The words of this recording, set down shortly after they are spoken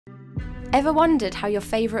Ever wondered how your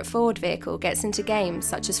favourite Ford vehicle gets into games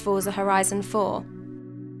such as Forza Horizon 4?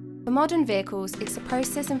 For modern vehicles, it's a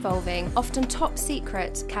process involving often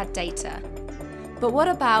top-secret CAD data. But what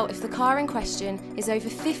about if the car in question is over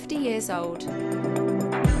 50 years old?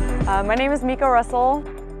 My name is Miko Russell,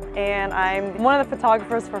 and I'm one of the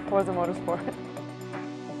photographers for Forza Motorsport.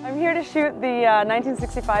 I'm here to shoot the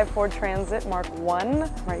 1965 Ford Transit Mark I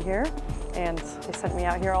right here, and they sent me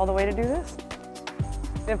out here all the way to do this.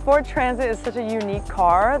 The Ford Transit is such a unique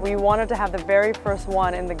car. We wanted to have the very first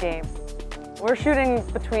one in the game. We're shooting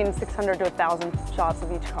between 600 to 1,000 shots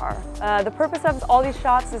of each car. The purpose of all these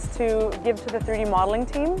shots is to give to the 3D modeling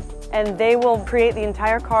team, and they will create the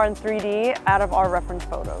entire car in 3D out of our reference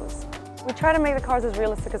photos. We try to make the cars as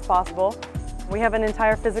realistic as possible. We have an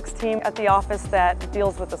entire physics team at the office that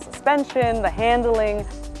deals with the suspension, the handling.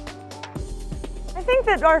 I think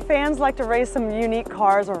that our fans like to race some unique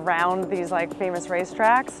cars around these famous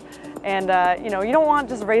racetracks. And you don't want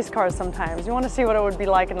just race cars sometimes. You want to see what it would be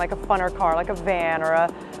like in a funner car, like a van or a,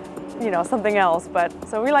 something else.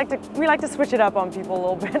 So we like to switch it up on people a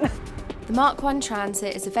little bit. The Mark I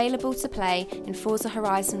Transit is available to play in Forza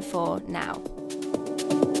Horizon 4 now.